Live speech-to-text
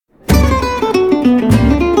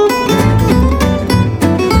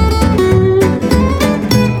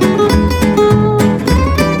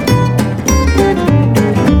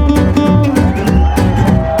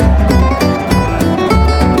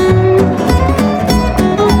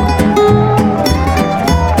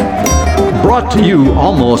brought to you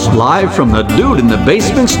almost live from the Dude in the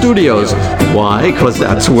Basement Studios. Why? Because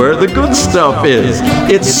that's where the good stuff is.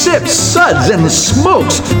 It's Sips, Suds, and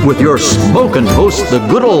Smokes with your smoking hosts, the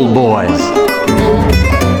good old boys.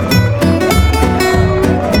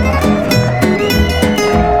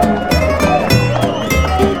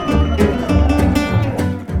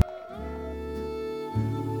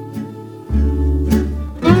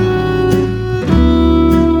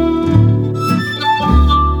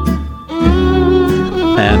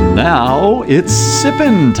 Now it's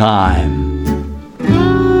sippin' time.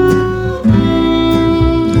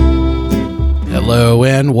 Hello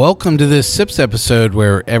and welcome to this Sips episode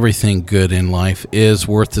where everything good in life is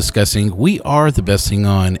worth discussing. We are the best thing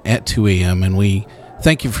on at 2 a.m. and we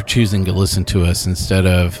thank you for choosing to listen to us instead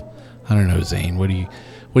of, I don't know, Zane, what do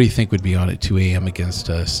you think would be on at 2 a.m. against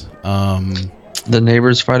us? The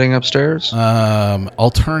neighbors fighting upstairs?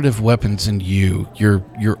 Alternative weapons and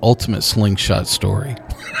your ultimate slingshot story.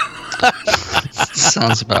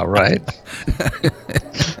 Sounds about right.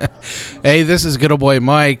 Hey, this is good old boy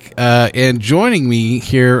Mike, and joining me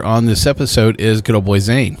here on this episode is good old boy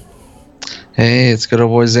Zane. Hey, it's good old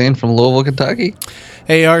boy Zane from Louisville, Kentucky.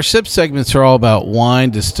 Hey, our sip segments are all about wine,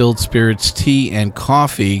 distilled spirits, tea, and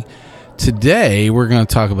coffee. Today, we're going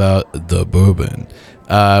to talk about the bourbon.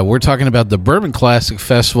 We're talking about the Bourbon Classic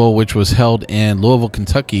Festival, which was held in Louisville,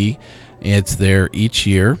 Kentucky. It's there each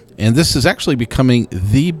year, and this is actually becoming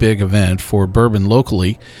the big event for bourbon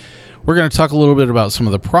locally. We're going to talk a little bit about some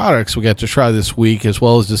of the products we got to try this week, as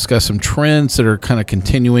well as discuss some trends that are kind of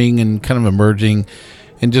continuing and kind of emerging,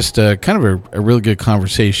 and just kind of a really good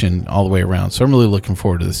conversation all the way around. So I'm really looking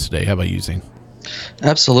forward to this today. How about you, Zane?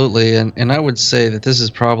 Absolutely, and I would say that this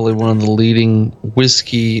is probably one of the leading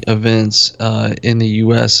whiskey events in the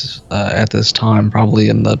U.S. At this time, probably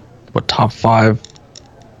in the top 5.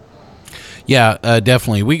 Yeah,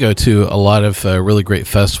 definitely. We go to a lot of really great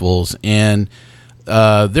festivals, and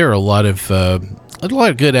there are a lot of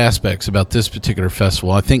good aspects about this particular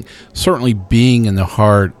festival. I think certainly being in the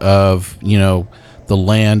heart of the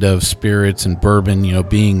land of spirits and bourbon,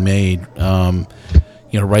 being made,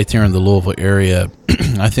 right there in the Louisville area,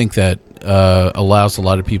 I think that allows a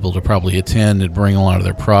lot of people to probably attend and bring a lot of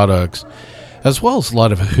their products, as well as a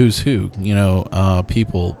lot of who's who,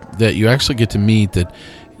 people that you actually get to meet that.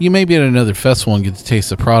 You may be at another festival and get to taste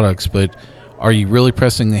the products, but are you really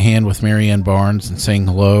pressing the hand with Mary Ann Barnes and saying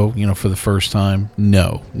hello, for the first time?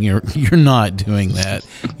 No, you're not doing that,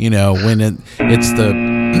 when it's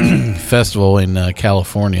the festival in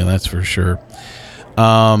California, that's for sure.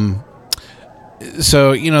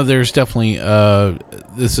 So, there's definitely,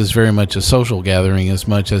 this is very much a social gathering as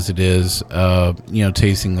much as it is,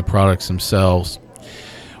 tasting the products themselves.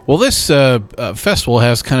 Well, this festival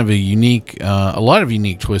has kind of a lot of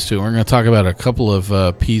unique twists to it. We're going to talk about a couple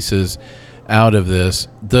of pieces out of this.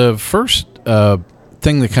 The first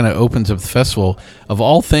thing that kind of opens up the festival, of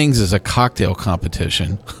all things, is a cocktail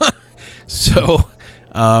competition. So,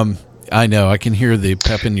 I know, I can hear the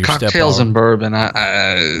pep in your step. Cocktails and bourbon,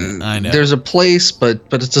 I know. There's a place, but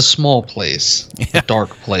it's a small place, a dark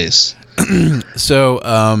place. So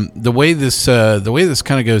the way this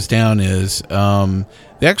kind of goes down is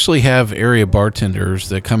they actually have area bartenders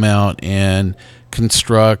that come out and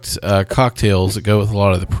construct cocktails that go with a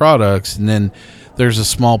lot of the products, and then there's a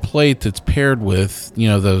small plate that's paired with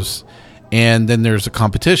those, and then there's a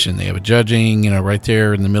competition. They have a judging right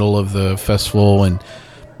there in the middle of the festival, and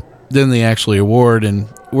then they actually award. And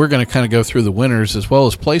we're going to kind of go through the winners as well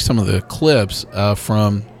as play some of the clips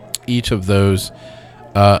from each of those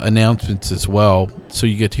announcements as well, so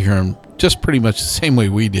you get to hear them just pretty much the same way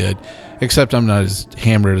we did, except I'm not as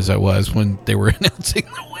hammered as I was when they were announcing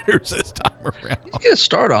the winners this time around. You get a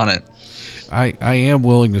start on it. I am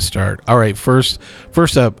willing to start. All right, first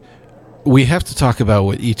up, we have to talk about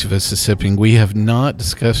what each of us is sipping. We have not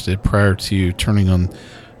discussed it prior to turning on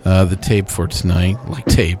the tape for tonight. Like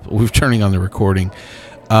tape, we're turning on the recording.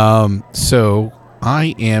 So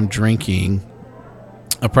I am drinking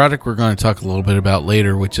a product we're going to talk a little bit about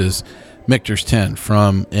later, which is Michter's 10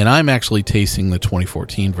 and I'm actually tasting the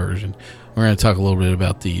 2014 version. We're going to talk a little bit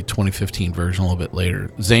about the 2015 version a little bit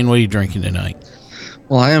later. Zane, what are you drinking tonight?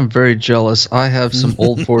 Well, I am very jealous. I have some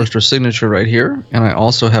Old Forester Signature right here, and I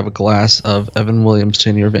also have a glass of Evan Williams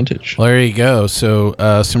 10-year vintage. Well, there you go. So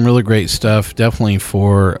some really great stuff, definitely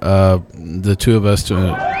for the two of us to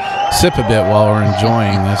sip a bit while we're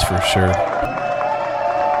enjoying, that's for sure.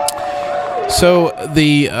 So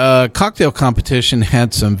the cocktail competition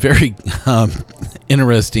had some very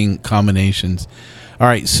interesting combinations. All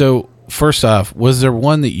right, so first off, was there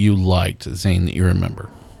one that you liked, Zane, that you remember?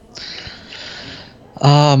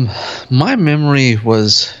 My memory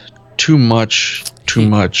was too much.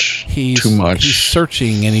 He's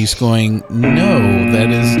searching and he's going, no, that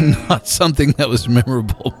is not something that was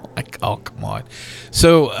memorable. Like, oh, come on.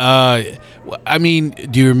 So, I mean,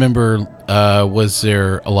 do you remember, was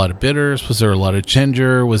there a lot of bitters? Was there a lot of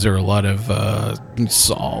ginger? Was there a lot of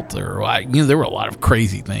salt? Or, there were a lot of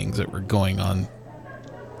crazy things that were going on.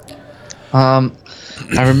 I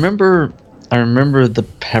remember the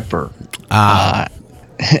pepper.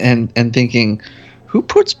 And thinking, who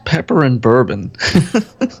puts pepper in bourbon?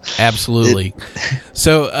 Absolutely.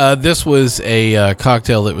 So this was a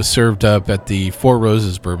cocktail that was served up at the Four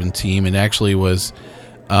Roses Bourbon team, and actually was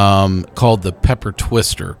called the Pepper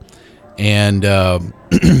Twister. And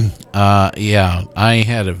I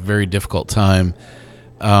had a very difficult time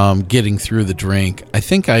getting through the drink. I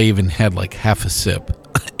think I even had like half a sip,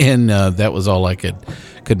 and that was all I could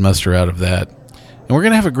muster out of that. And we're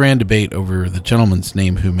going to have a grand debate over the gentleman's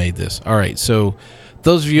name who made this. All right, so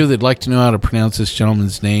those of you that'd like to know how to pronounce this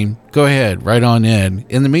gentleman's name, go ahead, right on in.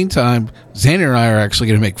 In the meantime, Zane and I are actually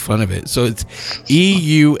going to make fun of it. So it's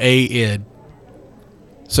Euan.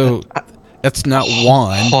 So that's not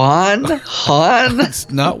Juan. It's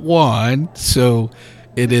not Juan. So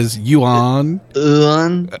it is Yuan.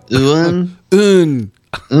 Un.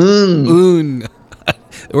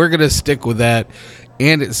 We're going to stick with that.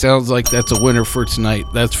 And it sounds like that's a winner for tonight.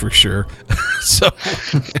 That's for sure. So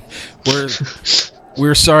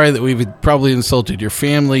we're sorry that we've probably insulted your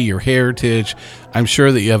family, your heritage. I'm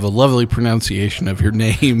sure that you have a lovely pronunciation of your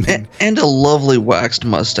name. And a lovely waxed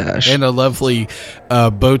mustache. And a lovely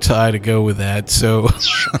bow tie to go with that. So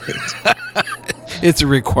it's a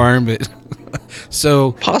requirement.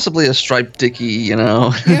 So possibly a striped dickie,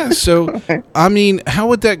 Yeah. So, I mean, how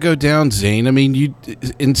would that go down, Zane? I mean, you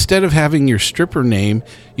instead of having your stripper name,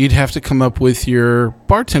 you'd have to come up with your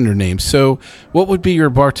bartender name. So, what would be your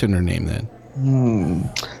bartender name then?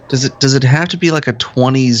 Does it have to be like a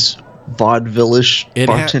 20s vaudeville-ish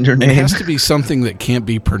bartender name? It has to be something that can't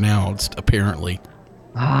be pronounced, apparently.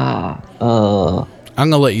 I'm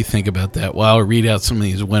going to let you think about that while I read out some of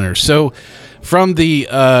these winners. So, from the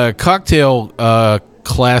cocktail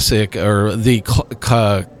classic, or the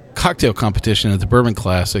cocktail competition at the Bourbon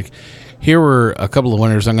Classic, here were a couple of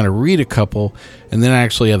winners. I'm going to read a couple, and then I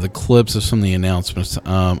actually have the clips of some of the announcements.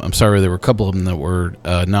 I'm sorry, there were a couple of them that were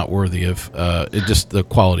not worthy of. The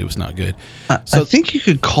quality was not good. I think you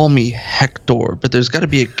could call me Heqtor, but there's got to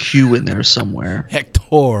be a Q in there somewhere.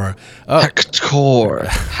 Heqtor. Heqtor.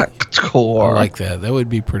 I like that. That would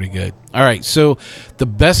be pretty good. All right, so the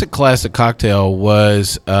best classic cocktail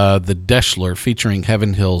was the Deschler featuring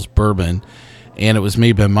Heaven Hills Bourbon. And it was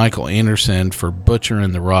made by Michael Anderson for Butcher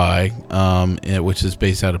and the Rye, which is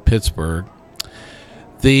based out of Pittsburgh.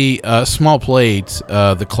 The small plate,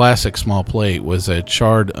 the classic small plate, was a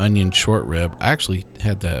charred onion short rib. I actually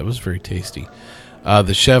had that. It was very tasty.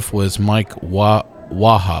 The chef was Mike Wada,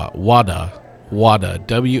 Wajda.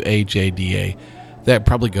 That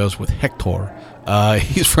probably goes with Heqtor.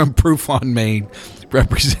 He's from Proof on Maine,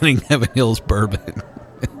 representing Heaven Hills Bourbon.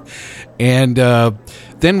 And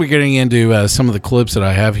then we're getting into some of the clips that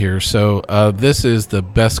I have here. So this is the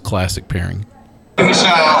best classic pairing. So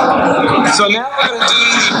now we're going to do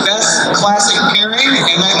the best classic pairing,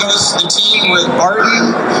 and that goes to the team with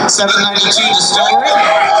Barton 792 Distillery.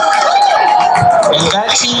 And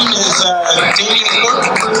that team is Damian Cook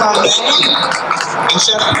from Maine, and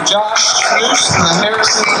Chef Josh Schruce from the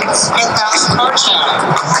Harrison Smith House Car Shop.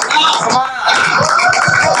 Come on!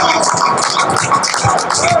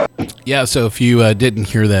 Yeah, so if you didn't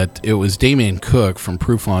hear that, it was Damian Cook from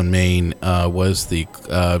Proof on Maine was the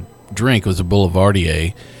drink, was a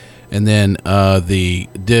Boulevardier, and then the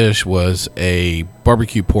dish was a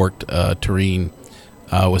barbecue pork terrine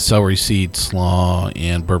with celery seed slaw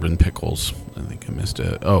and bourbon pickles. I think I missed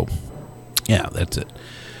it. Oh, yeah, that's it.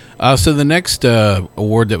 So the next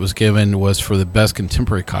award that was given was for the best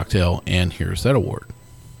contemporary cocktail, and here's that award.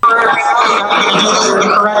 We're going to do this the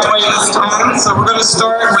correct way this time. So we're going to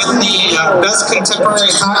start with the best contemporary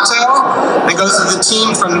cocktail. That goes to the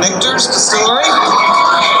team from Michter's Distillery.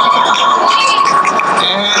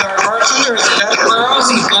 And our bartender is Beth Burrows.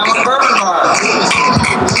 He's down at the Bourbon Bar.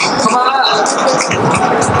 Come on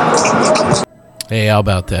up. Hey, how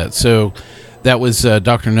about that? So that was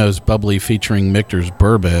Dr. No's Bubbly featuring Michter's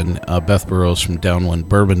Bourbon, Beth Burrows from Downwind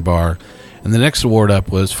Bourbon Bar. And the next award up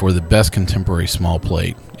was for the best contemporary small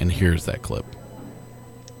plate. And here's that clip.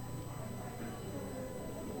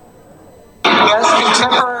 Best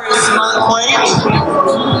contemporary small plate.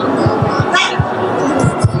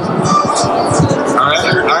 All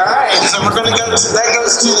right. So we're going to go to, that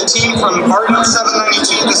goes to the team from Barton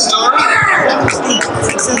 792 Distillery.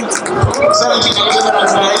 17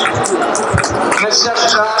 Head Chef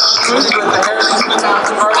Josh with the Heritage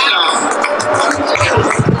Wisconsin Bartender.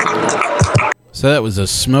 So that was a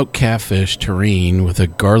smoked catfish terrine with a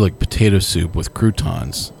garlic potato soup with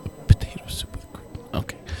croutons. Potato soup with croutons.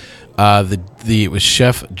 Okay. It was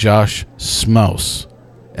Chef Josh Smouse.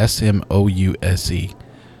 Smouse.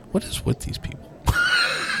 What is with these people?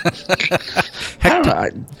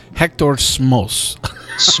 Heqtor Smouse.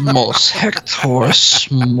 Heqtor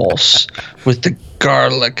Smouse with the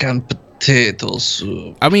garlic and potato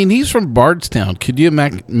soup. I mean, he's from Bardstown. Could you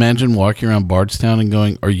imagine walking around Bardstown and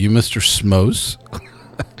going, "Are you Mr. Smouse?"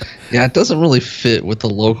 Yeah, it doesn't really fit with the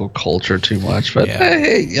local culture too much, but Yeah.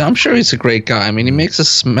 hey, I'm sure he's a great guy. I mean, he makes a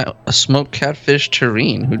smoked catfish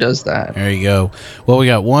terrine. Who does that? There you go. Well, we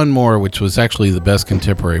got one more, which was actually the best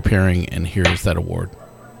contemporary pairing, and here's that award.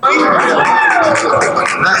 That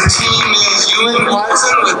team is Ewan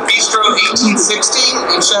Watson with Bistro 1860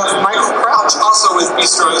 and Chef Michael Crouch also with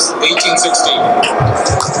Bistros 1860.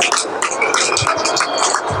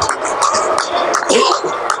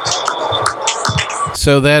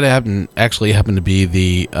 So that happened to be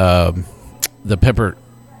the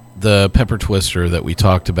pepper twister that we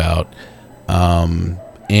talked about,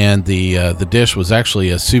 and the dish was actually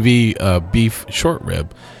a sous vide beef short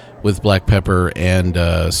rib with black pepper and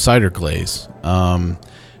cider glaze, and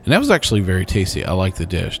that was actually very tasty. I like the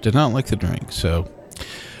dish. Did not like the drink. So,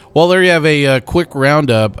 well, there you have a quick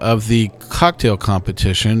roundup of the cocktail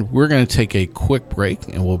competition. We're going to take a quick break,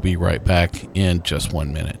 and we'll be right back in just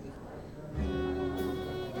 1 minute.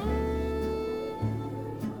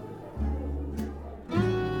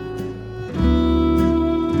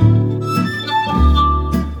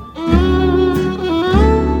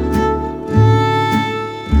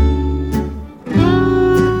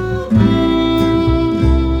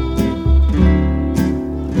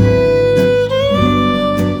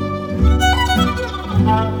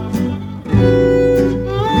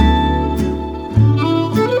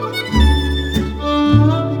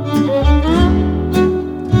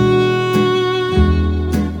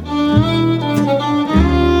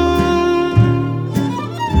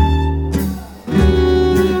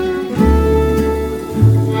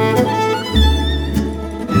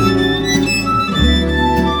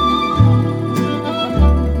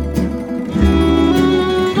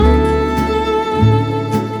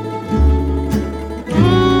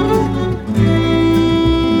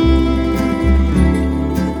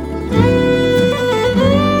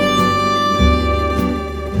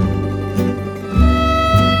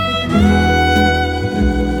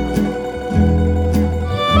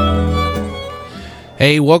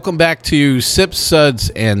 Hey, welcome back to Sips, Suds,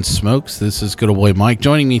 and Smokes. This is good old boy Mike.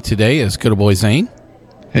 Joining me today is good old boy Zane.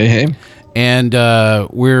 Hey. And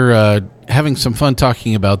we're having some fun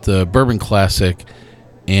talking about the Bourbon Classic,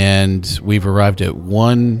 and we've arrived at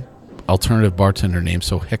one alternative bartender name,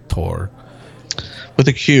 so Heqtor. With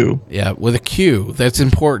a Q. Yeah, with a Q. That's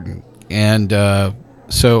important. And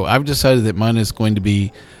so I've decided that mine is going to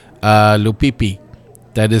be Lupipi.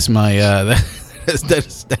 That is my...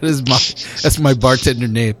 That's my bartender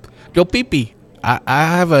name. Yo, Pee. I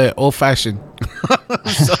have an old fashioned.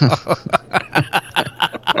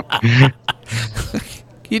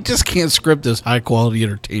 You just can't script this high quality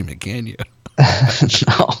entertainment, can you?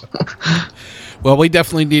 No. Well, we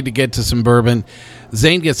definitely need to get to some bourbon.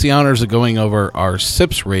 Zane gets the honors of going over our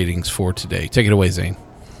sips ratings for today. Take it away, Zane.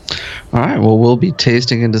 All right, well, we'll be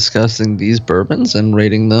tasting and discussing these bourbons and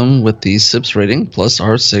rating them with the sips rating plus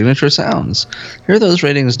our signature sounds. Here are those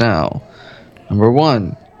ratings now. Number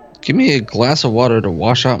 1, give me a glass of water to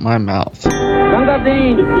wash out my mouth. I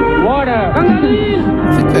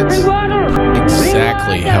think that's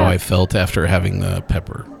exactly how I felt after having the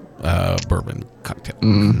pepper bourbon cocktail.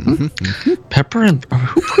 Mm-hmm. Pepper and...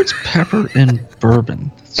 who puts pepper in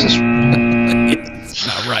bourbon? It's just... It's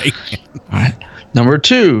not right. All right. Number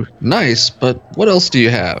 2, nice, but what else do you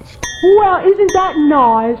have? Well, isn't that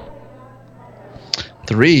nice?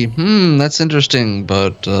 3, that's interesting,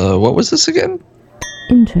 but what was this again?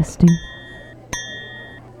 Interesting.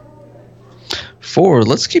 4,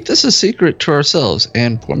 let's keep this a secret to ourselves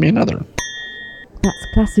and pour me another. That's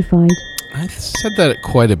classified. I said that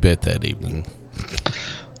quite a bit that evening.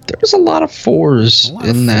 There was a lot of 4s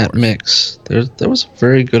in that mix. There was a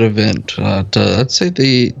very good event. I'd say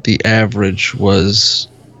the average was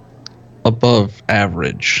above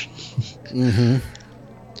average. Mm-hmm.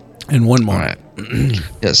 And one more. All right.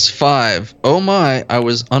 Yes, 5. Oh my, I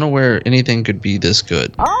was unaware anything could be this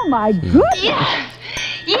good. Oh my goodness! Yeah!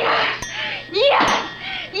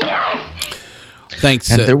 Thanks.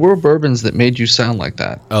 And there were bourbons that made you sound like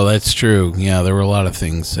that. Oh, that's true. Yeah, there were a lot of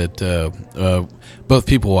things that both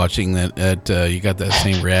people watching that you got that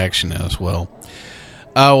same reaction as well.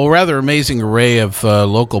 Well, rather amazing array of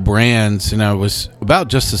local brands, and I was about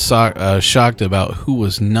just as shocked about who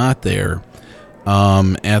was not there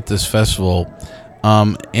at this festival.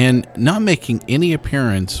 And not making any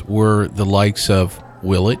appearance were the likes of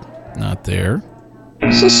Willet, not there.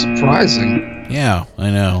 This is surprising. Yeah,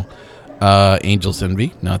 I know. Angel's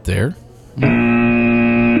Envy, not there.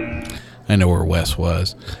 I know where Wes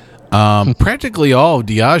was. Practically all of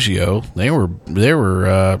Diageo, they were.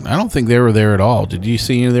 I don't think they were there at all. Did you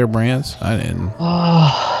see any of their brands? I didn't.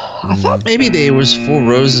 I thought maybe they was Four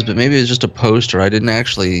Roses, but maybe it was just a poster. I didn't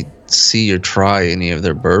actually see or try any of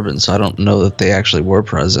their bourbons, so I don't know that they actually were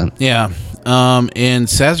present. Yeah. And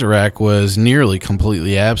Sazerac was nearly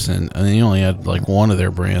completely absent, and they only had like one of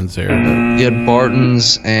their brands there. You had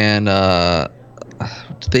Barton's, and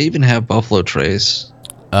did they even have Buffalo Trace?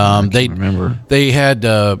 They remember. They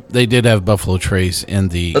did have Buffalo Trace in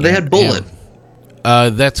the. But they had Bullet.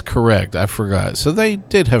 That's correct. I forgot. So they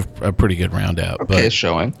did have a pretty good round out. Okay, but,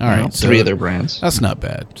 showing. All right, so 3 of their brands. That's not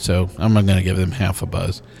bad. So I'm not going to give them half a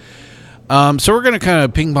buzz. So we're going to kind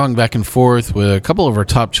of ping pong back and forth with a couple of our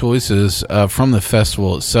top choices from the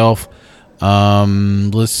festival itself.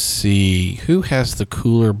 Let's see. Who has the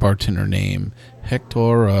cooler bartender name? Heqtor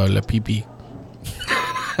or La Pipi?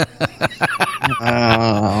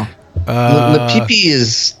 La Pipi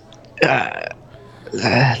is...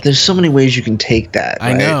 there's so many ways you can take that.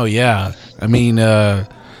 I right? know, yeah. I mean, I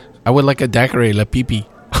would like a daiquiri La Pipi.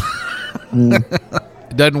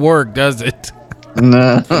 It doesn't work, does it?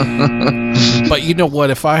 No. But you know what?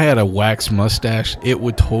 If I had a wax mustache, it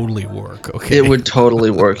would totally work. Okay, it would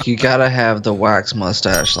totally work. You gotta have the wax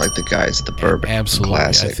mustache like the guys at the Bourbon Absolutely.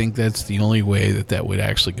 Classic. I think that's the only way that would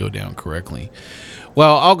actually go down correctly.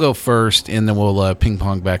 Well, I'll go first, and then we'll ping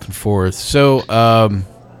pong back and forth. So I'm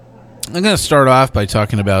going to start off by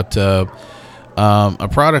talking about a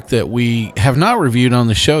product that we have not reviewed on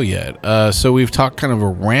the show yet. So we've talked kind of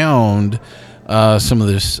around some of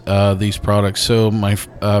these products. So my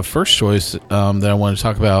first choice that I want to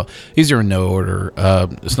talk about, these are in no order.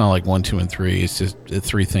 It's not like 1, 2, and 3. It's just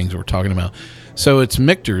 3 things we're talking about. So it's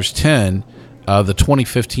Michter's 10. The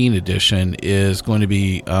 2015 edition is going to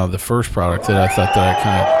be the first product that I thought that I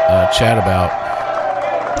kind of chat about.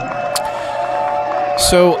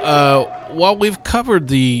 So while we've covered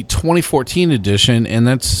the 2014 edition, and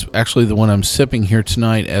that's actually the one I'm sipping here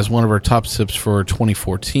tonight as one of our top sips for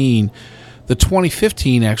 2014, the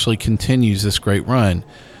 2015 actually continues this great run.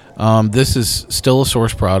 This is still a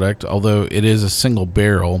source product, although it is a single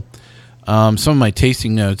barrel. Some of my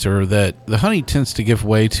tasting notes are that the honey tends to give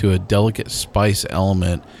way to a delicate spice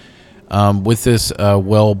element with this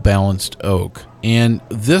well-balanced oak. And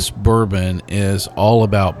this bourbon is all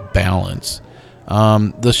about balance.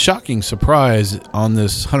 The shocking surprise on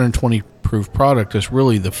this 120 proof product is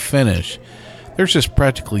really the finish. There's just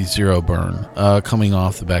practically zero burn coming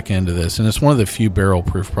off the back end of this. And it's one of the few barrel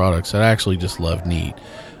proof products that I actually just love neat.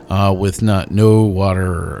 With no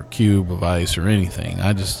water or cube of ice or anything.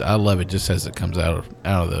 I love it just as it comes out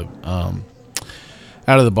of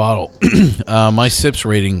the bottle. My sips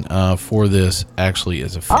rating for this actually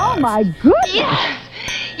is a 5. Oh my goodness!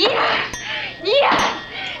 Yes!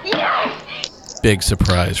 Big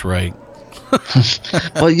surprise, right?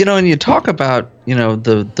 Well, and you talk about,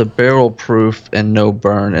 the barrel proof and no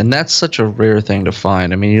burn, and that's such a rare thing to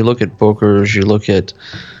find. I mean, you look at Booker's, you look at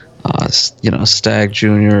Stag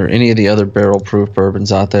Junior, any of the other barrel-proof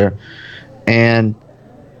bourbons out there, and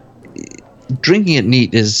drinking it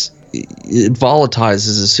neat it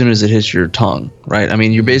volatilizes as soon as it hits your tongue, right? I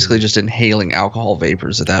mean, you're basically just inhaling alcohol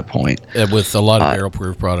vapors at that point. With a lot of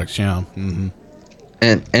barrel-proof products, yeah. Mm-hmm.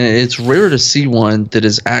 And it's rare to see one that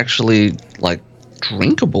is actually like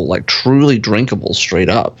drinkable, like truly drinkable, straight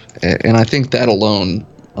up. And I think that alone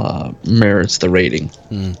merits the rating.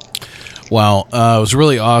 Wow, it was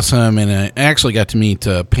really awesome, and I actually got to meet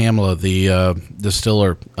Pamela, the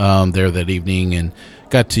distiller, there that evening, and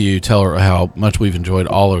got to tell her how much we've enjoyed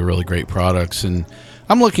all the really great products, and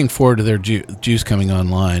I'm looking forward to their juice coming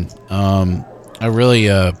online. I really,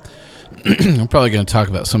 I'm probably going to talk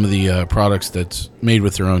about some of the products that's made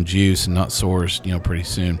with their own juice and not sourced, pretty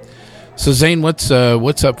soon. So Zane, what's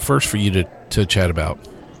up first for you to chat about?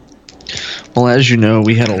 Well, as you know,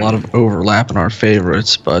 we had a lot of overlap in our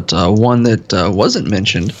favorites, but one that wasn't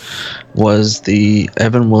mentioned was the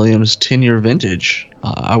Evan Williams 10-year vintage.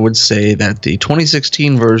 I would say that the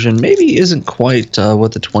 2016 version maybe isn't quite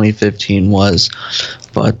what the 2015 was,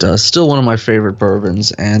 but still one of my favorite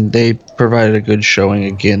bourbons, and they provided a good showing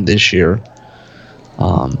again this year.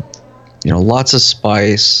 Lots of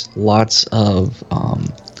spice, lots of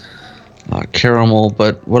caramel.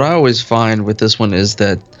 But what I always find with this one is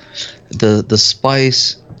that the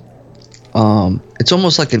spice, it's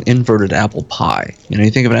almost like an inverted apple pie.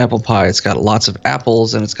 You think of an apple pie, it's got lots of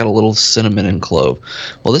apples and it's got a little cinnamon and clove.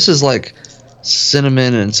 Well, this is like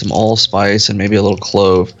cinnamon and some allspice and maybe a little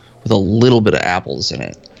clove with a little bit of apples in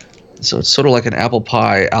it. So it's sort of like an apple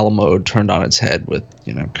pie a la mode turned on its head with,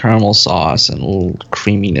 caramel sauce and a little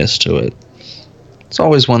creaminess to it. It's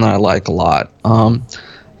always one that I like a lot. I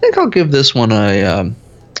think I'll give this one I'd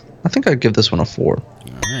give this one a 4. All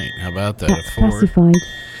right, how about that? That's A 4. classified.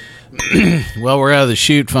 Well, we're out of the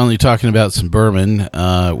chute, finally talking about some bourbon,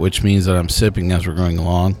 which means that I'm sipping as we're going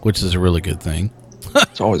along, which is a really good thing.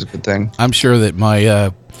 It's always a good thing. I'm sure that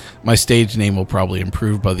my stage name will probably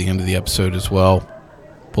improve by the end of the episode as well.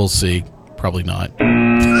 We'll see. Probably not.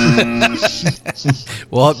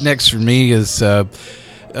 Well, up next for me is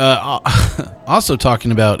also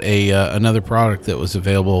talking about another product that was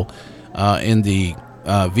available in the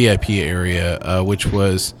VIP area, which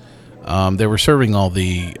was they were serving all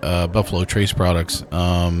the Buffalo Trace products,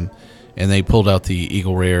 and they pulled out the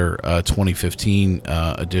Eagle Rare 2015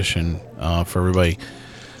 edition for everybody.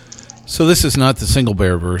 So this is not the single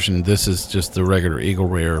barrel version. This is just the regular Eagle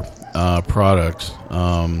Rare product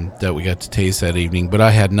that we got to taste that evening. But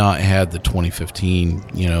I had not had the 2015,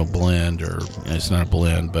 blend, or it's not a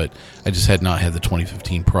blend, but I just had not had the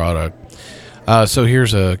 2015 product. So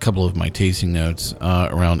here's a couple of my tasting notes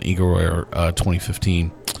around Eagle Rare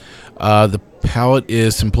 2015. The palate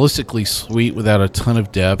is simplistically sweet without a ton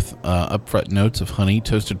of depth. Upfront notes of honey,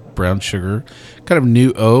 toasted brown sugar, kind of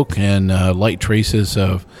new oak, and light traces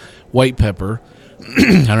of white pepper.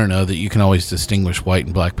 I don't know that you can always distinguish white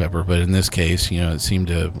and black pepper, but in this case, it seemed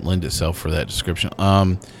to lend itself for that description.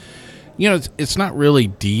 It's not really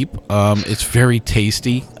deep. It's very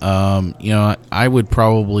tasty. I would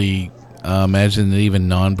probably imagine that even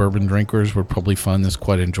non-bourbon drinkers would probably find this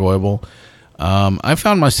quite enjoyable. I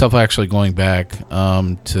found myself actually going back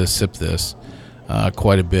to sip this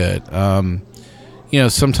quite a bit.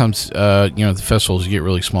 Sometimes, the festivals, you get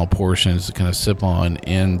really small portions to kind of sip on.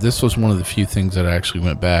 And this was one of the few things that I actually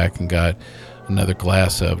went back and got another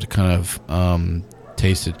glass of to kind of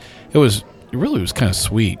taste it. It really was kind of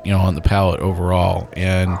sweet, on the palate overall.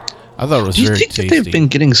 And I thought it was very tasty. Do you think that they've been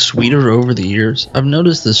getting sweeter over the years? I've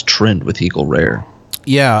noticed this trend with Eagle Rare.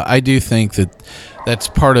 Yeah, I do think that's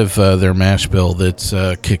part of their mash bill that's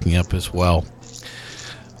kicking up as well.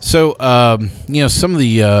 So, some of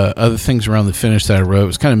the other things around the finish that I wrote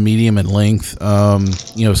was kind of medium in length.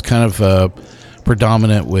 It's kind of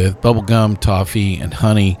predominant with bubblegum, toffee, and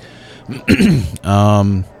honey.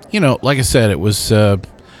 Like I said, it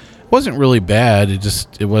wasn't really bad.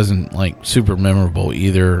 It wasn't like super memorable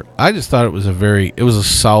either. I just thought it was a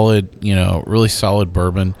solid, really solid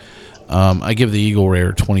bourbon. I give the Eagle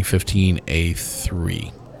Rare 2015 a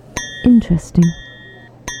 3. Interesting.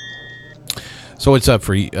 So what's up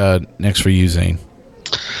for next for you, Zane?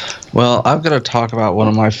 Well, I've got to talk about one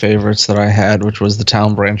of my favorites that I had, which was the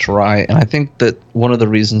Town Branch Rye. And I think that one of the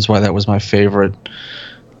reasons why that was my favorite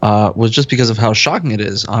was just because of how shocking it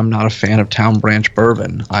is. I'm not a fan of Town Branch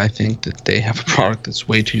bourbon. I think that they have a product that's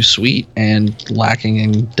way too sweet and lacking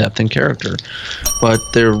in depth and character. But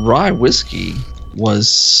their rye whiskey was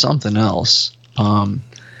something else.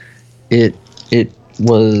 It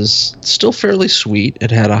was still fairly sweet. It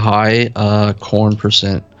had a high corn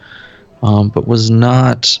percent, but was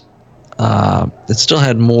not. It still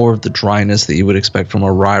had more of the dryness that you would expect from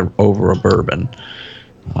a rye over a bourbon.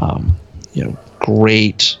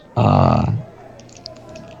 Great.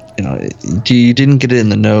 You didn't get it in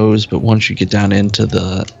the nose, but once you get down into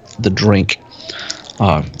the drink,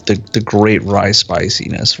 the great rye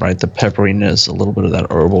spiciness, right? The pepperiness, a little bit of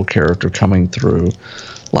that herbal character coming through.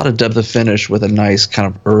 A lot of depth of finish with a nice kind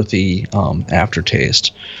of earthy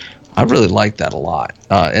aftertaste. I really like that a lot.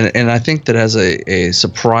 And I think that as a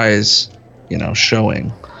surprise,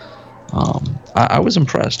 showing, I was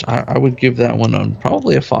impressed. I would give that one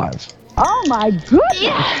probably a 5. Oh my goodness!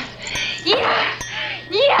 Yeah!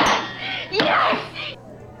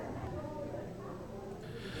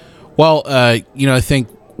 Well, I think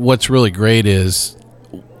what's really great is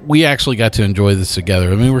we actually got to enjoy this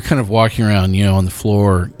together. I mean, we're kind of walking around, on the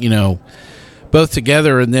floor, both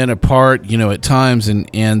together and then apart, at times.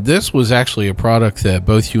 And this was actually a product that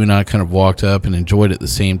both you and I kind of walked up and enjoyed at the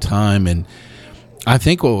same time. And I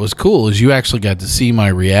think what was cool is you actually got to see my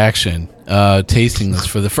reaction tasting this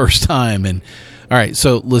for the first time. And all right,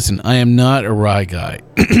 so listen, I am not a rye guy.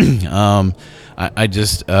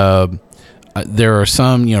 there are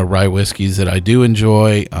some, rye whiskeys that I do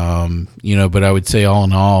enjoy, but I would say all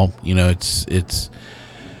in all,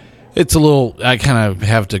 it's a little, I kind of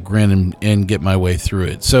have to grin and get my way through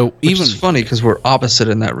it. So Which is funny because we're opposite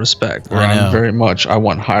in that respect. Where I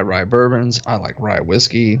want high rye bourbons. I like rye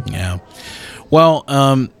whiskey. Yeah.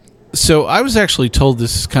 Well, so I was actually told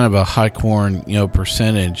this is kind of a high corn,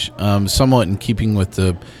 percentage, somewhat in keeping with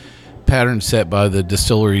the pattern set by the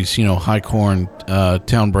distillery's, high corn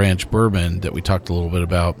Town Branch bourbon that we talked a little bit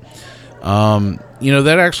about.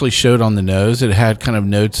 That actually showed on the nose. It had kind of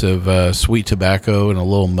notes of sweet tobacco and a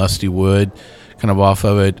little musty wood kind of off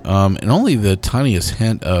of it, and only the tiniest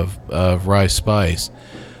hint of rye spice.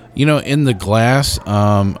 In the glass,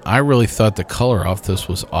 I really thought the color off this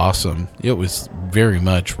was awesome. It was very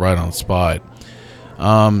much right on spot.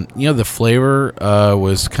 The flavor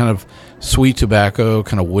was kind of sweet tobacco,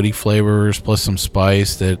 kind of woody flavors, plus some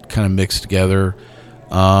spice that kind of mixed together.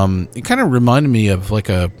 It kind of reminded me of like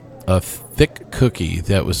a thick cookie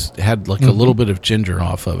that had like a little bit of ginger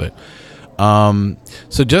off of it.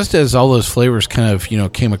 So just as all those flavors kind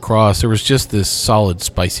of came across, there was just this solid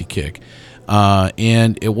spicy kick,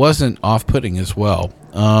 and it wasn't off-putting as well.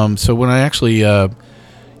 So when I actually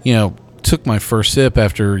took my first sip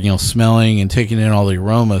after smelling and taking in all the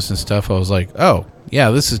aromas and stuff, I was like, oh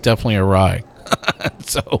yeah, this is definitely a rye.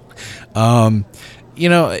 So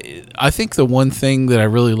I think the one thing that I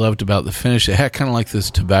really loved about the finish, it had kind of like this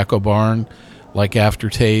tobacco barn like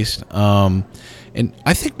aftertaste. And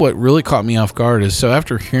I think what really caught me off guard is, so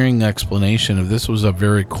after hearing the explanation of this was a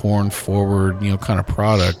very corn forward, kind of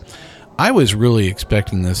product, I was really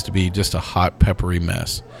expecting this to be just a hot, peppery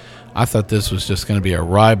mess. I thought this was just going to be a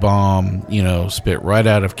rye bomb, spit right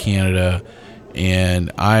out of Canada.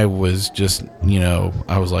 And I was just,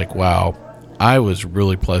 I was like, wow. I was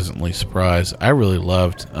really pleasantly surprised. I really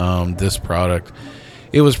loved this product.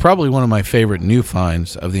 It was probably one of my favorite new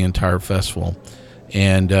finds of the entire festival.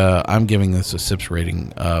 And I'm giving this a sips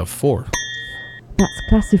rating of 4. That's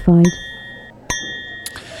classified.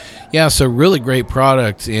 Yeah, so really great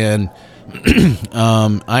product. And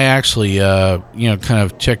I actually, kind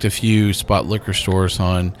of checked a few spot liquor stores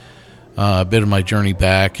on a bit of my journey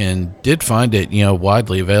back and did find it,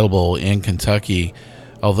 widely available in Kentucky.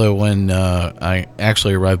 Although when I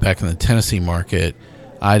actually arrived back in the Tennessee market,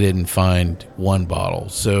 I didn't find one bottle.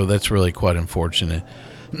 So that's really quite unfortunate.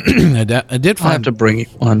 I did find... I have to bring you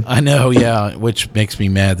one. I know, yeah, which makes me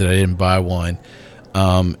mad that I didn't buy one.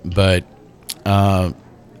 But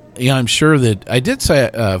I'm sure that I did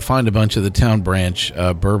find a bunch of the Town Branch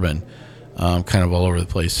bourbon kind of all over the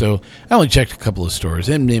place. So I only checked a couple of stores.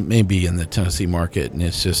 It may be in the Tennessee market, and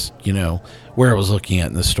it's just, where I was looking at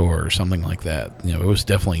in the store or something like that. It was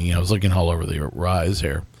definitely, I was looking all over the rise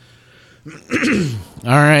there. All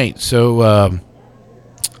right, so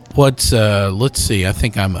let's see. I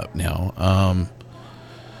think I'm up now. I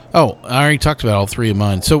already talked about all three of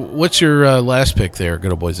mine. So what's your last pick there,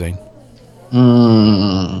 good old Boy Zane?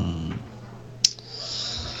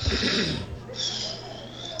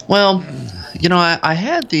 Well, I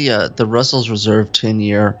had the Russell's Reserve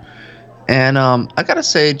 10-year, and I gotta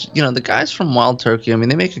say, the guys from Wild Turkey,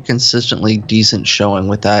 they make a consistently decent showing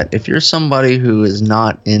with that. If you're somebody who is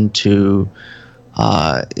not into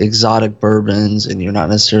exotic bourbons and you're not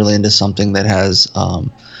necessarily into something that has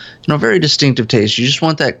very distinctive taste, you just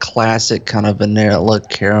want that classic kind of vanilla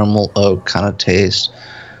caramel oak kind of taste.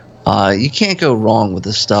 You can't go wrong with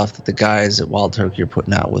the stuff that the guys at Wild Turkey are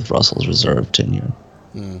putting out with Russell's Reserve 10-year.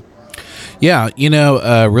 Yeah,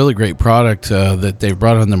 a really great product that they've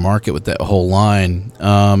brought on the market with that whole line.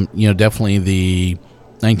 Definitely the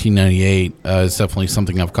 1998 is definitely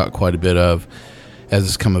something I've caught quite a bit of as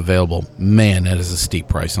it's come available. Man, that is a steep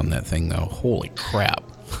price on that thing, though. Holy crap.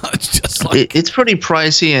 It's just like... It's pretty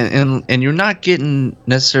pricey, and you're not getting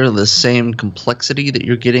necessarily the same complexity that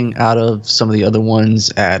you're getting out of some of the other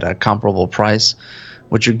ones at a comparable price.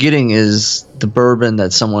 What you're getting is the bourbon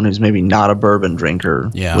that someone who's maybe not a bourbon drinker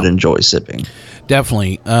would enjoy sipping.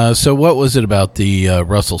 Definitely. So what was it about the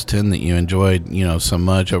Russell's 10 that you enjoyed, so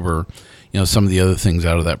much over, some of the other things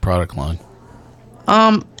out of that product line?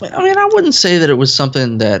 I wouldn't say that it was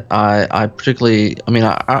something that I particularly...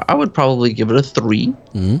 I would probably give it a 3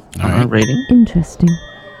 rating. Interesting.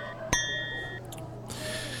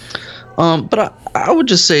 But I would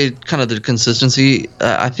just say kind of the consistency.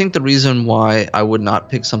 I think the reason why I would not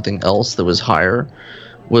pick something else that was higher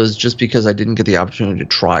was just because I didn't get the opportunity to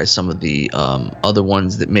try some of the other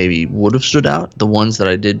ones that maybe would have stood out. The ones that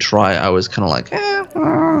I did try, I was kind of like,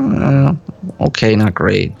 okay, not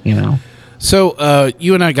great, So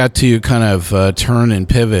you and I got to kind of turn and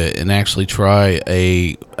pivot and actually try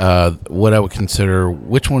a what I would consider,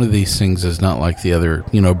 which one of these things is not like the other,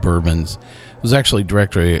 bourbons. It was actually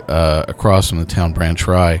directly across from the Town Branch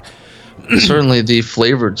Rye. Certainly the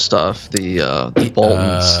flavored stuff, the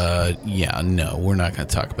Boltons. Yeah, no, we're not going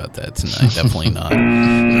to talk about that tonight. Definitely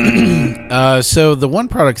not. So the one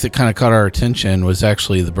product that kind of caught our attention was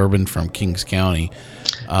actually the bourbon from Kings County.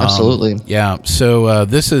 Absolutely. Yeah. So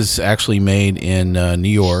this is actually made in New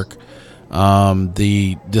York.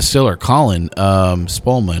 The distiller, Colin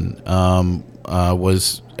Spolman,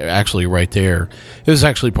 was actually right there. It was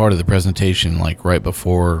actually part of the presentation, like right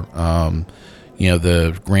before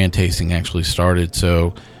the grand tasting actually started.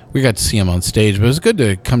 So we got to see him on stage, but it was good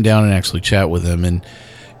to come down and actually chat with him. And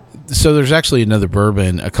so there's actually another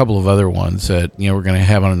bourbon, a couple of other ones that, we're going to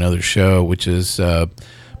have on another show, which is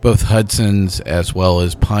both Hudson's as well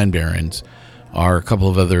as Pine Barrens are a couple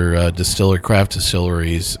of other craft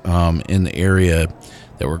distilleries in the area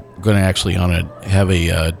that we're going to actually have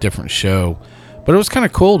a different show. But it was kind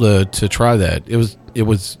of cool to try that. It was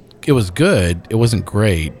good. It wasn't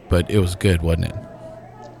great, but it was good, wasn't it?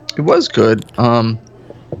 It was good.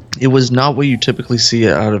 It was not what you typically see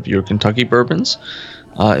out of your Kentucky bourbons.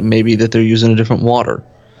 It may be that they're using a different water.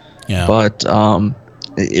 Yeah. But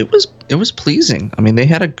it was pleasing. I mean, they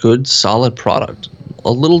had a good, solid product.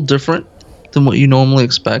 A little different than what you normally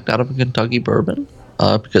expect out of a Kentucky bourbon,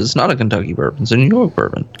 because it's not a Kentucky bourbon. It's a New York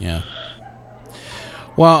bourbon. Yeah.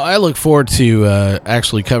 Well, I look forward to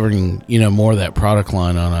actually covering, more of that product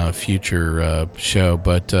line on a future show,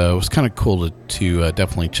 but it was kind of cool to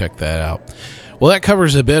definitely check that out. Well, that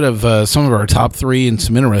covers a bit of some of our top 3 and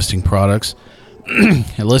some interesting products.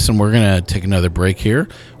 And listen, we're going to take another break here.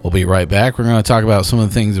 We'll be right back. We're going to talk about some of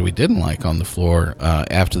the things that we didn't like on the floor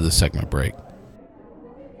after the segment break.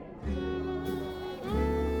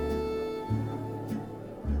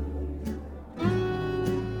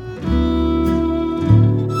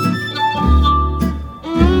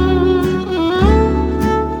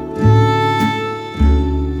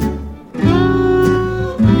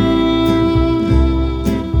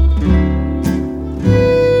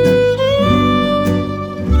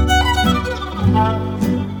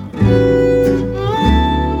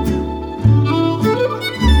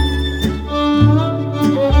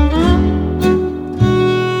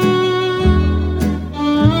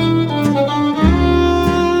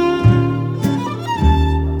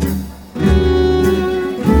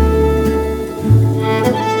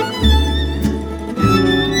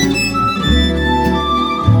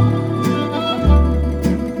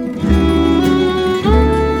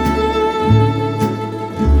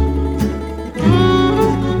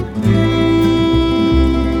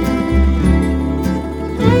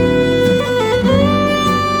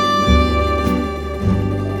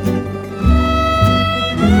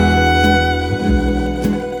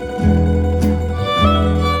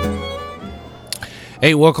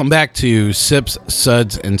 Hey, welcome back to Sips,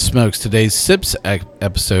 Suds, and Smokes. Today's Sips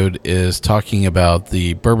episode is talking about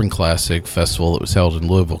the Bourbon Classic Festival that was held in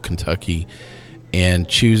Louisville, Kentucky, and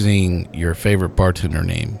choosing your favorite bartender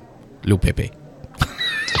name, Lou Pepe.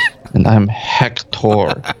 And I'm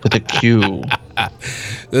Heqtor with a Q.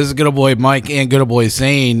 This is good old boy Mike and good old boy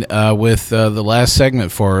Zane with the last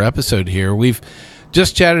segment for our episode here. We've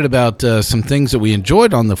just chatted about some things that we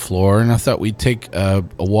enjoyed on the floor, and I thought we'd take a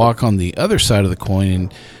walk on the other side of the coin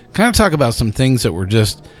and kind of talk about some things that were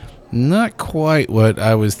just not quite what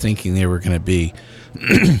I was thinking they were going to be.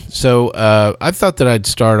 So I thought that I'd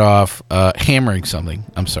start off hammering something.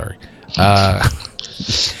 I'm sorry. I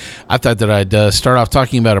thought that I'd start off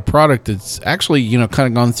talking about a product that's actually, kind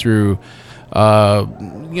of gone through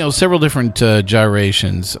several different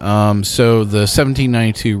gyrations. So the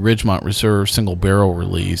 1792 Ridgemont Reserve single barrel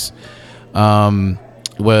release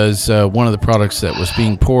was one of the products that was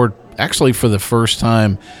being poured actually for the first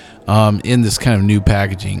time in this kind of new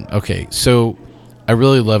packaging. Okay, so I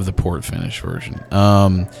really love the port finish version.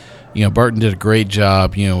 Barton did a great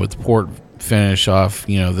job, with the port finish off,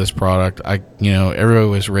 this product. Everybody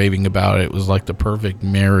was raving about it. It was like the perfect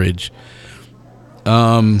marriage.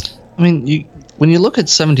 When you look at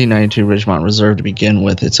 1792 Ridgemont Reserve to begin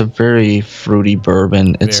with, it's a very fruity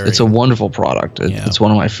bourbon. It's a wonderful product. It's one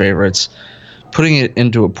of my favorites. Putting it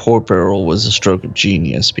into a port barrel was a stroke of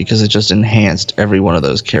genius because it just enhanced every one of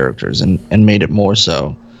those characters and made it more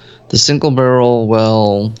so. The single barrel,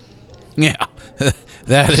 well... Yeah,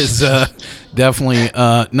 that is definitely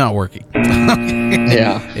not working.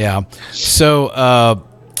 Yeah. So...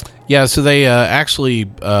 so they actually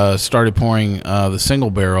started pouring the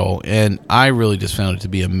single barrel, and I really just found it to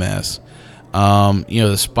be a mess.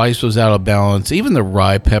 The spice was out of balance. Even the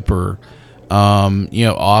rye pepper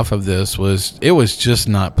off of this was just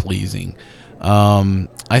not pleasing.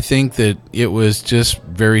 I think that it was just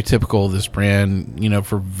very typical of this brand,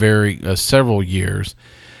 for several years.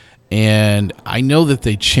 And I know that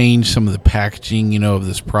they changed some of the packaging, of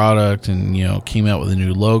this product and, came out with a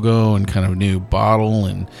new logo and kind of a new bottle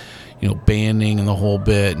and, banding and the whole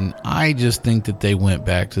bit. And I just think that they went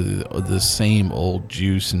back to the same old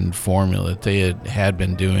juice and formula that they had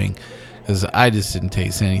been doing, because I just didn't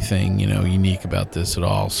taste anything, unique about this at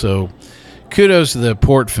all. So kudos to the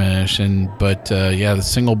port finish, but the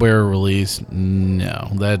single barrel release, no,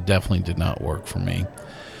 that definitely did not work for me.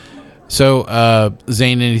 So,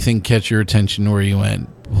 Zane, anything catch your attention where you went,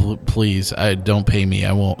 please, don't pay me,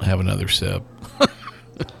 I won't have another sip?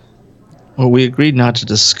 Well, we agreed not to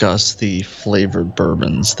discuss the flavored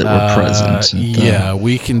bourbons that were present. Yeah,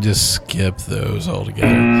 we can just skip those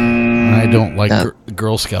altogether. I don't like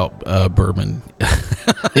Girl Scout bourbon.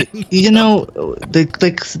 They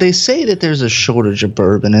say that there's a shortage of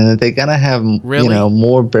bourbon and that they gotta have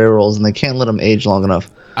more barrels and they can't let them age long enough.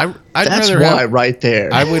 That's why right there.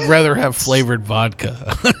 I would rather have flavored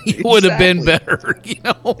vodka. It would have been better,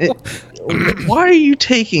 Why are you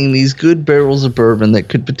taking these good barrels of bourbon that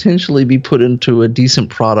could potentially be put into a decent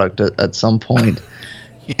product at some point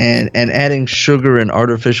and adding sugar and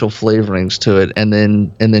artificial flavorings to it and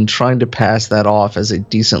then trying to pass that off as a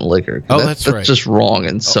decent liquor? That's right. That's just wrong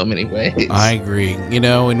in so many ways. I agree.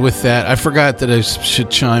 And with that, I forgot that I should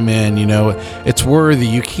chime in. It's worthy.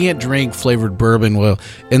 You can't drink flavored bourbon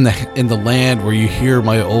in the land where you hear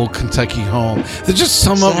my old Kentucky home. There's just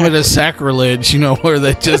some of it is sacrilege, where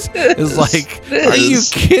that just is like, are you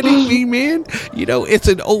kidding me, man? It's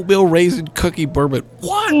an oatmeal raisin cookie bourbon.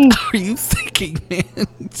 What are you thinking, man?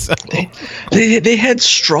 So. They had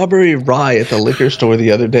strawberry rye at the liquor store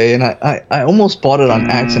the other day, and I almost bought it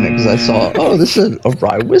on accident because I saw, this is a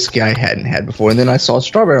rye whiskey I hadn't had before, and then I saw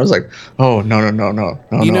strawberry. I was like, oh no,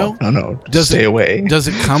 stay away. Does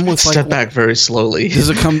it come with step back very slowly? Does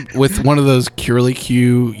it come with one of those Curly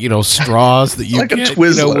Q, straws that you like get, a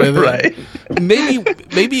Twizzler, with right?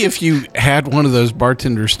 Maybe if you had one of those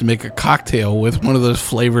bartenders to make a cocktail with one of those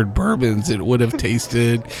flavored bourbons, it would have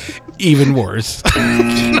tasted even worse.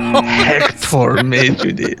 Heqtor made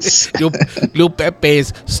you this. Lil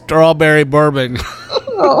Pepe's strawberry bourbon.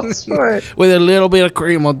 Oh, that's right. With a little bit of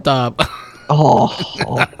cream on top.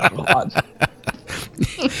 Oh God.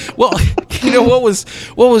 Well, what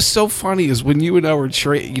was so funny is when you and I were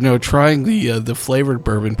trying the flavored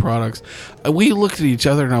bourbon products, we looked at each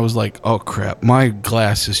other and I was like, oh crap, my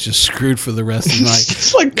glass is just screwed for the rest of the night.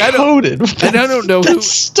 It's like coated. And I don't know who.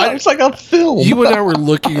 It's like a film. You and I were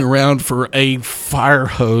looking around for a fire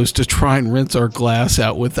hose to try and rinse our glass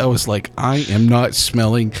out with. I was like, I am not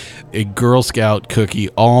smelling a Girl Scout cookie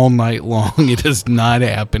all night long. It is not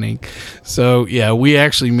happening. So yeah, we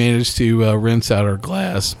actually managed to rinse out our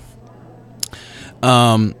glass.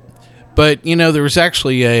 But there was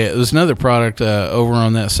actually another product over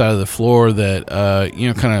on that side of the floor that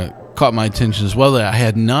kind of caught my attention as well that I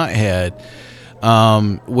had not had,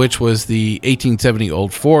 which was the 1870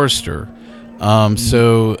 Old Forester.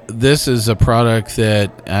 So this is a product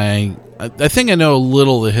that I think I know a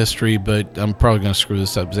little of the history, but I'm probably going to screw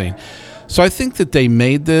this up, Zane. So I think that they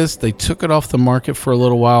made this, they took it off the market for a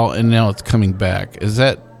little while, and now it's coming back. Is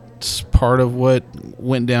that part of what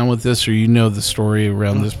went down with this, or the story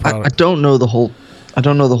around this product? I don't know the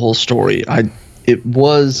whole story. It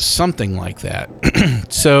was something like that.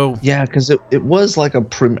 So yeah, because it was like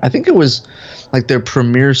I think it was like their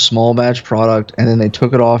premier small batch product, and then they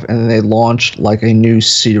took it off, and then they launched like a new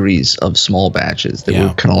series of small batches that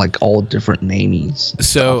were kind of like all different namies.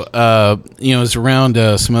 So it was around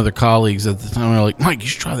some other colleagues at the time. They're like, Mike, you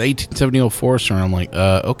should try the 1870 Old Forester. And I'm like,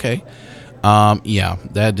 okay.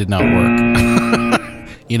 That did not work.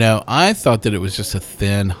 I thought that it was just a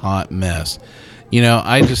thin, hot mess.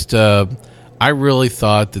 I really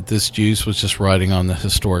thought that this juice was just riding on the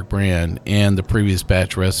historic brand and the previous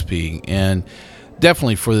batch recipe. And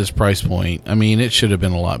definitely for this price point, I mean, it should have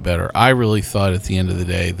been a lot better. I really thought at the end of the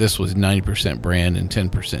day, this was 90% brand and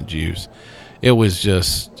 10% juice. It was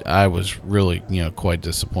just, I was really, quite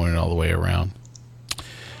disappointed all the way around.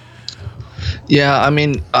 Yeah, I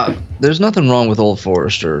mean, there's nothing wrong with Old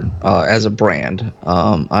Forester as a brand.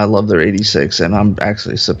 I love their 86, and I'm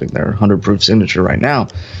actually sipping their 100 proof signature right now.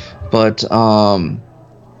 But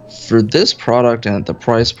for this product and at the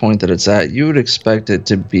price point that it's at, you would expect it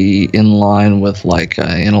to be in line with like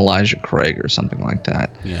an Elijah Craig or something like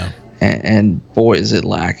that. Yeah. And boy, is it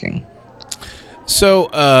lacking. So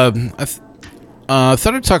I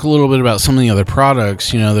thought I'd talk a little bit about some of the other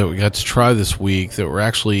products, that we got to try this week that were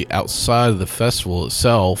actually outside of the festival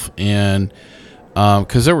itself, and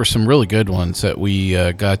because there were some really good ones that we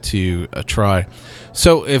got to try.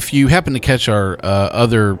 So if you happen to catch our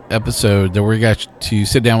other episode, that we got to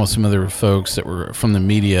sit down with some other folks that were from the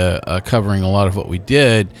media covering a lot of what we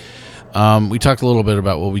did. We talked a little bit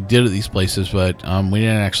about what we did at these places, but we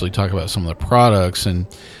didn't actually talk about some of the products. And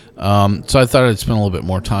so I thought I'd spend a little bit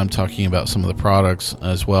more time talking about some of the products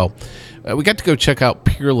as well. We got to go check out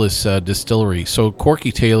Peerless Distillery. So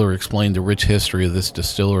Corky Taylor explained the rich history of this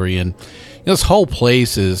distillery. And this whole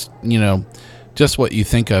place is, just what you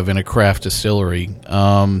think of in a craft distillery.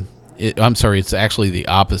 It's actually the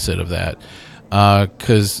opposite of that.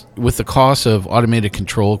 Because with the cost of automated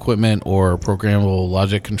control equipment or programmable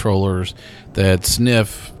logic controllers that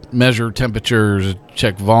sniff, measure temperatures,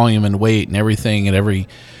 check volume and weight and everything at every,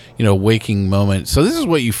 waking moment. So this is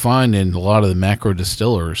what you find in a lot of the macro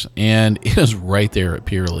distillers, and it is right there at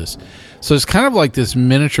Peerless. So it's kind of like this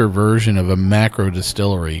miniature version of a macro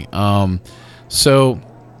distillery. I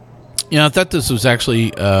thought this was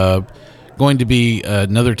actually going to be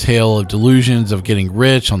another tale of delusions of getting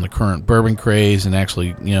rich on the current bourbon craze and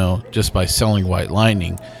actually, just by selling White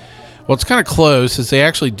Lightning. Well, it's kind of close, as they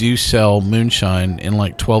actually do sell moonshine in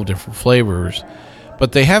like 12 different flavors,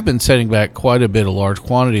 but they have been setting back quite a bit, a large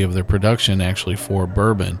quantity of their production actually for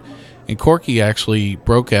bourbon. And Corky actually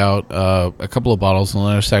broke out a couple of bottles and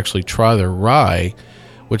let us actually try their rye,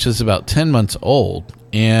 which is about 10 months old.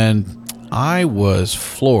 And I was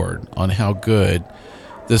floored on how good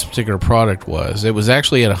this particular product was. It was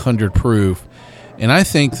actually at 100 proof, and I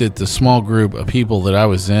think that the small group of people that I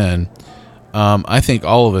was in, I think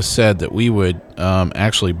all of us said that we would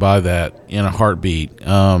actually buy that in a heartbeat.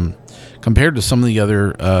 Compared to some of the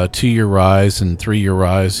other 2-year ryes and 3-year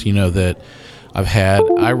ryes, that I've had,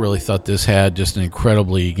 I really thought this had just an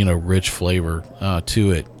incredibly, rich flavor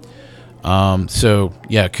to it.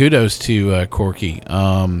 Kudos to Corky.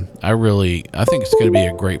 I think it's going to be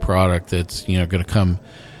a great product that's, going to come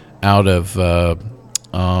out of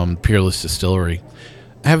Peerless Distillery.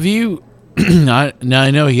 Have you, now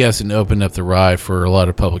I know he hasn't opened up the rye for a lot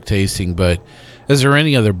of public tasting, but is there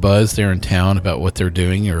any other buzz there in town about what they're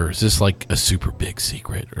doing, or is this like a super big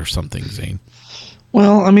secret or something, Zane?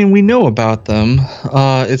 Well, we know about them.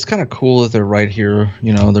 It's kind of cool that they're right here.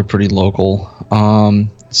 They're pretty local. They're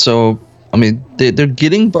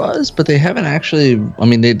getting buzz, but they haven't actually.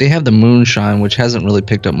 They have the moonshine, which hasn't really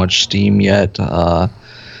picked up much steam yet.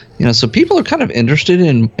 So people are kind of interested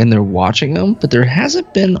in they're watching them, but there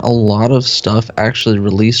hasn't been a lot of stuff actually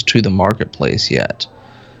released to the marketplace yet.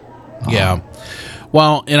 Yeah.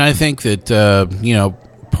 Well, and I think that,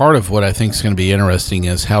 part of what I think is going to be interesting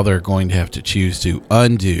is how they're going to have to choose to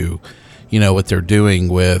undo, what they're doing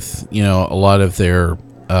with, a lot of their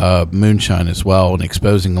moonshine as well, and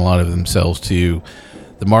exposing a lot of themselves to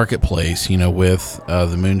the marketplace, with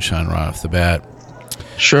the moonshine right off the bat.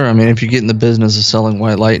 Sure. If you get in the business of selling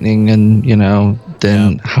White Lightning and,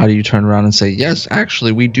 then how do you turn around and say, yes,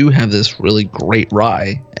 actually, we do have this really great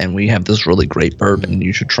rye and we have this really great bourbon and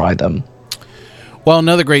you should try them. Well,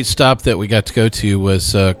 another great stop that we got to go to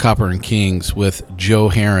was Copper and Kings with Joe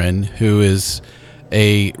Heron, who is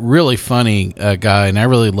a really funny guy, and I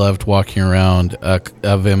really loved walking around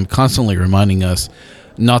of him constantly reminding us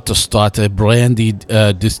not to start a brandy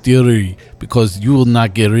distillery because you will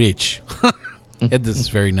not get rich. He had this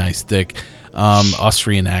very nice, thick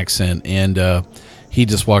Austrian accent, and he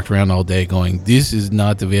just walked around all day going, this is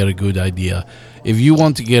not a very good idea. If you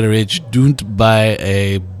want to get rich, don't buy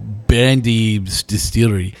a brandy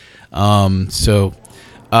distillery. The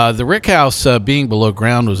rick house being below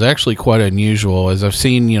ground was actually quite unusual, as I've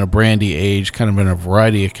seen brandy age kind of in a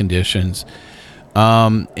variety of conditions,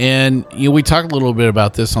 and we talked a little bit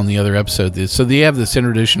about this on the other episode. So they have this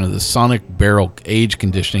introduction of the sonic barrel age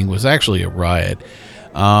conditioning was actually a riot.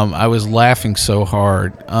 I was laughing so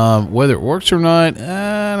hard. Whether it works or not,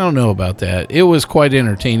 I don't know about that. It was quite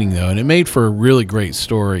entertaining though, and it made for a really great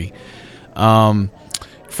story.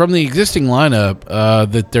 From the existing lineup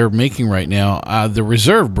that they're making right now, the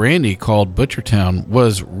reserve brandy called Butchertown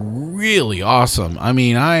was really awesome.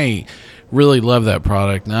 I really love that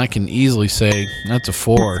product, and I can easily say that's a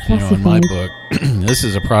 4, in my book. This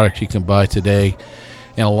is a product you can buy today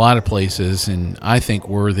in a lot of places, and I think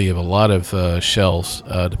worthy of a lot of shelves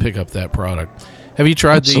to pick up that product. Have you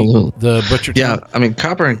tried the Butchertown? Yeah,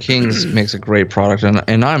 Copper and Kings makes a great product,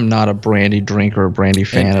 and I'm not a brandy drinker or brandy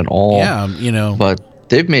fan at all. Yeah, but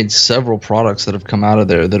they've made several products that have come out of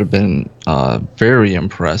there that have been very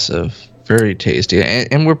impressive, very tasty,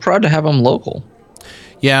 and we're proud to have them local.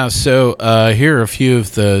 Yeah, so here are a few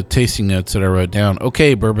of the tasting notes that I wrote down.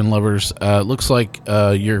 Okay, bourbon lovers, looks like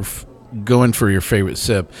you're going for your favorite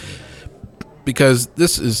sip, because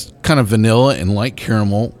this is kind of vanilla and light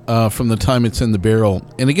caramel from the time it's in the barrel,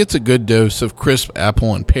 and it gets a good dose of crisp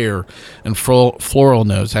apple and pear and floral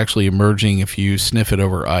notes actually emerging if you sniff it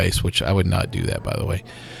over ice, which I would not do that, by the way.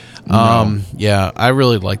 Yeah, I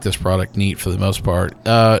really like this product neat for the most part.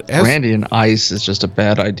 Brandy and ice is just a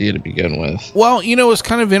bad idea to begin with. Well, it's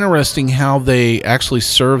kind of interesting how they actually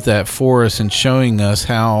serve that for us and showing us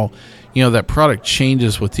how that product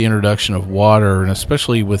changes with the introduction of water, and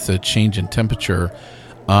especially with the change in temperature.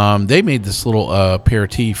 They made this little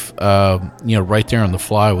aperitif, right there on the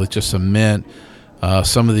fly with just some mint,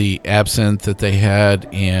 some of the absinthe that they had,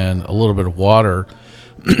 and a little bit of water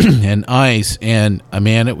and ice. And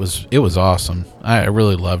man, it was awesome. I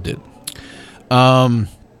really loved it. But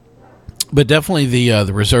definitely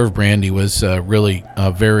the reserve brandy was really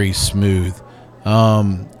very smooth,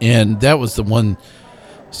 and that was the one.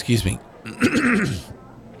 Excuse me.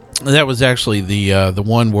 That was actually the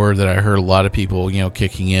one word that I heard a lot of people,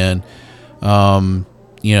 kicking in.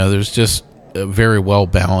 There's just very well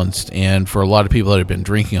balanced, and for a lot of people that have been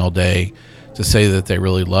drinking all day, to say that they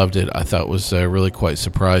really loved it, I thought was really quite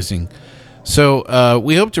surprising. So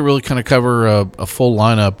we hope to really kind of cover a full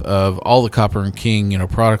lineup of all the Copper and King,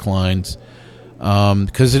 product lines,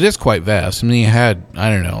 because it is quite vast. I mean, you had, I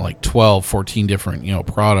don't know, like 12, 14 different,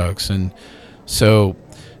 products, and so.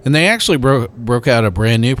 And they actually broke out a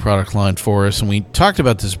brand new product line for us, and we talked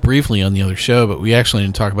about this briefly on the other show, but we actually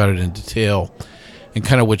didn't talk about it in detail, and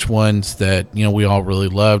kind of which ones that we all really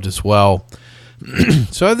loved as well.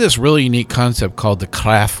 So I have this really unique concept called the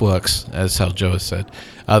Kraftwerks, as how Joe said,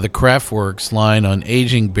 the Kraftwerks line on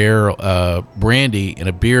aging brandy in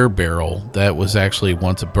a beer barrel that was actually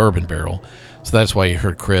once a bourbon barrel. So that's why you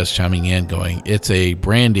heard Chris chiming in going, it's a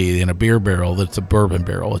brandy in a beer barrel that's a bourbon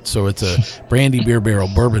barrel. It's a brandy beer barrel,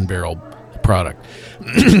 bourbon barrel product.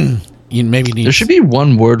 You maybe need... There should be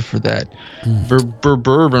one word for that.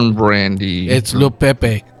 Bourbon brandy. It's Le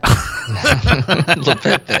Pepe. Le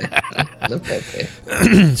Pepe. Le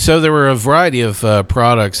Pepe. So there were a variety of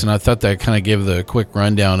products, and I thought that kind of gave the quick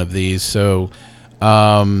rundown of these. So...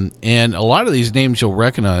 and a lot of these names you'll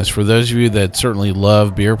recognize. For those of you that certainly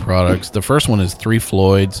love beer products, the first one is Three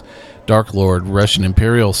Floyds Dark Lord Russian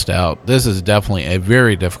Imperial Stout. This is definitely a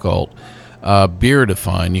very difficult beer to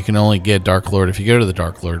find. You can only get Dark Lord if you go to the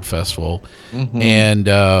Dark Lord Festival. Mm-hmm. And,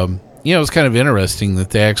 it was kind of interesting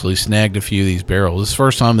that they actually snagged a few of these barrels. This is the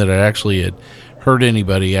first time that I actually had heard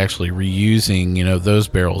anybody actually reusing, those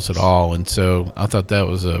barrels at all. And so I thought that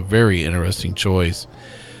was a very interesting choice.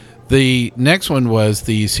 The next one was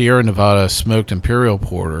the Sierra Nevada Smoked Imperial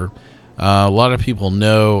Porter. A lot of people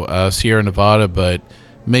know Sierra Nevada, but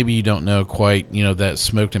maybe you don't know quite, that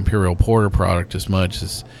Smoked Imperial Porter product as much.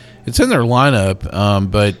 It's in their lineup,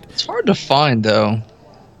 but... It's hard to find, though.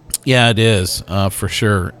 Yeah, it is, for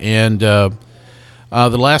sure. And the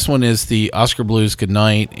last one is the Oscar Blues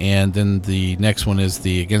Goodnight, and then the next one is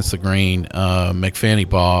the Against the Grain McFanny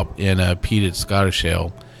Bob in a peated Scottish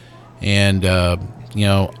ale. And...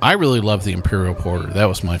 I really love the Imperial Porter. That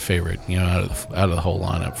was my favorite, out of the whole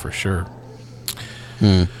lineup for sure.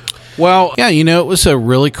 Well, yeah, it was a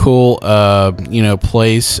really cool,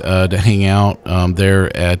 place to hang out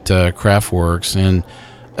there at Kraftwerks, and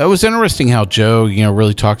it was interesting how Joe,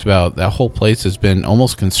 really talked about that whole place has been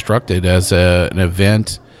almost constructed as an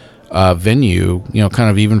event venue, kind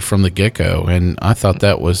of even from the get-go, and I thought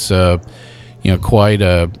that was. Quite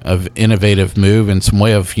a innovative move and some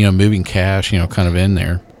way of, moving cash, kind of in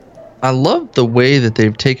there. I love the way that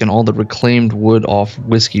they've taken all the reclaimed wood off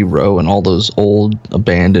Whiskey Row and all those old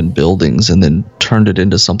abandoned buildings and then turned it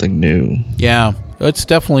into something new. Yeah, it's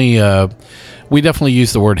definitely... we definitely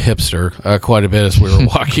use the word hipster quite a bit as we were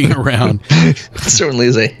walking around. It certainly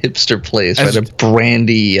is a hipster place, right? A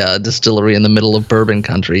brandy distillery in the middle of bourbon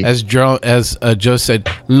country. As Joe said,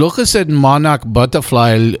 look at that monarch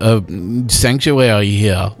butterfly sanctuary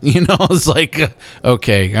here. It's like,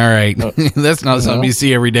 okay, all right. That's not something you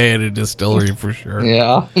see every day at a distillery for sure.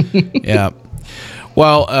 Yeah. Yeah.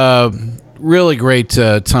 Well, really great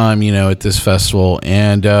time, at this festival.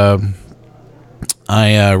 And...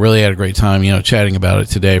 I really had a great time, chatting about it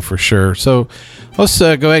today for sure. So let's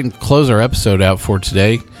go ahead and close our episode out for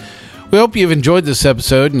today. We hope you've enjoyed this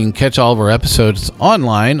episode, and you can catch all of our episodes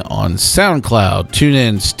online on SoundCloud,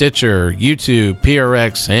 TuneIn, Stitcher, YouTube,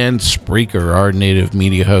 PRX, and Spreaker, our native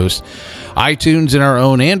media host. iTunes and our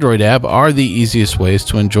own Android app are the easiest ways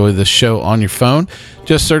to enjoy the show on your phone.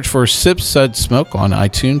 Just search for Sip Suds Smoke on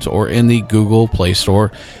iTunes or in the Google Play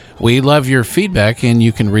Store. We love your feedback, and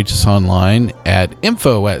you can reach us online at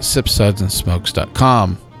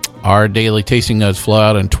info@sipsudsandsmokes.com. Our daily tasting notes flow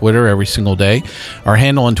out on Twitter every single day. Our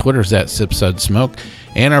handle on Twitter is @SipSudsSmoke,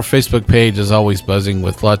 and our Facebook page is always buzzing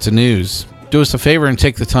with lots of news. Do us a favor and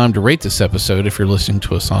take the time to rate this episode if you're listening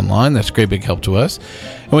to us online. That's a great big help to us,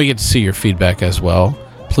 and we get to see your feedback as well.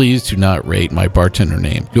 Please do not rate my bartender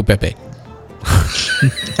name, Yo Pepe.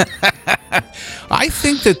 I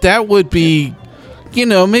think that would be...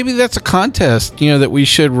 maybe that's a contest, that we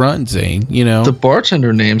should run, Zane, The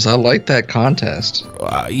bartender names, I like that contest.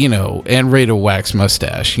 And rate a wax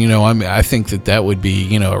mustache. I think that would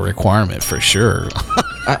be, a requirement for sure.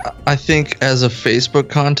 I think as a Facebook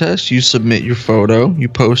contest, you submit your photo, you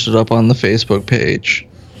post it up on the Facebook page.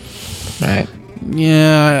 Right.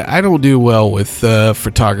 Yeah, I don't do well with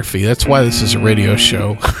photography. That's why this is a radio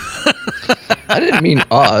show. I didn't mean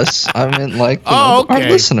us. I meant our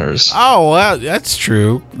listeners. Oh, well, that's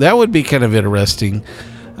true. That would be kind of interesting.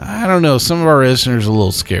 I don't know. Some of our listeners are a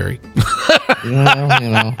little scary.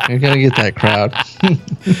 You're going to get that crowd.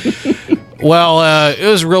 Well, it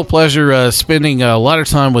was a real pleasure spending a lot of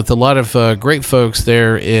time with a lot of great folks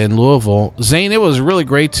there in Louisville. Zane, it was really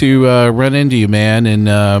great to run into you, man, and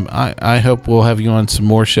I hope we'll have you on some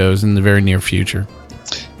more shows in the very near future.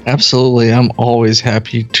 Absolutely. I'm always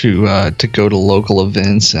happy to go to local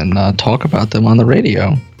events and talk about them on the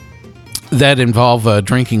radio. That involve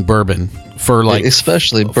drinking bourbon for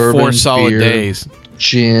especially bourbon, 4 solid beer, days.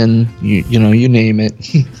 Gin, you name it.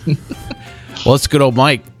 Well, it's good old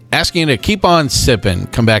Mike asking you to keep on sipping.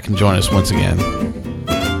 Come back and join us once again.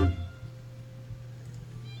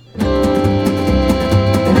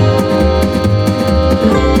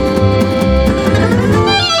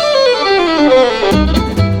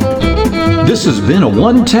 This has been a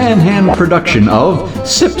One Tan Hand production of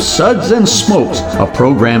Sips, Suds, and Smokes, a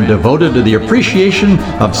program devoted to the appreciation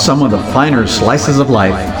of some of the finer slices of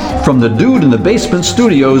life. From the Dude in the Basement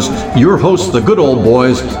Studios, your hosts, the Good Old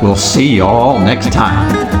Boys, will see y'all next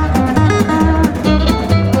time.